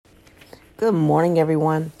Good morning,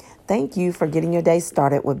 everyone. Thank you for getting your day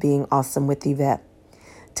started with being awesome with Yvette.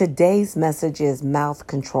 Today's message is Mouth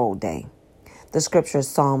Control Day. The scripture is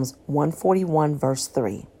Psalms 141, verse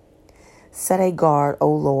 3. Set a guard,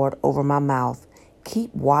 O Lord, over my mouth.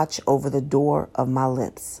 Keep watch over the door of my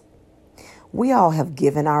lips. We all have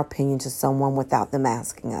given our opinion to someone without them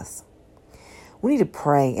asking us. We need to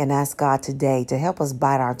pray and ask God today to help us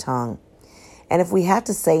bite our tongue. And if we have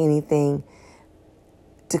to say anything,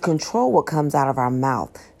 to control what comes out of our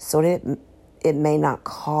mouth so that it may not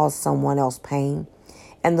cause someone else pain,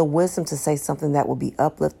 and the wisdom to say something that will be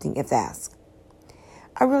uplifting if asked.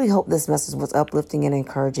 I really hope this message was uplifting and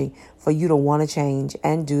encouraging for you to want to change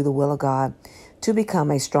and do the will of God to become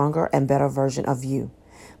a stronger and better version of you.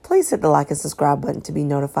 Please hit the like and subscribe button to be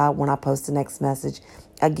notified when I post the next message.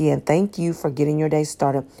 Again, thank you for getting your day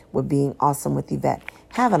started with being awesome with Yvette.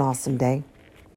 Have an awesome day.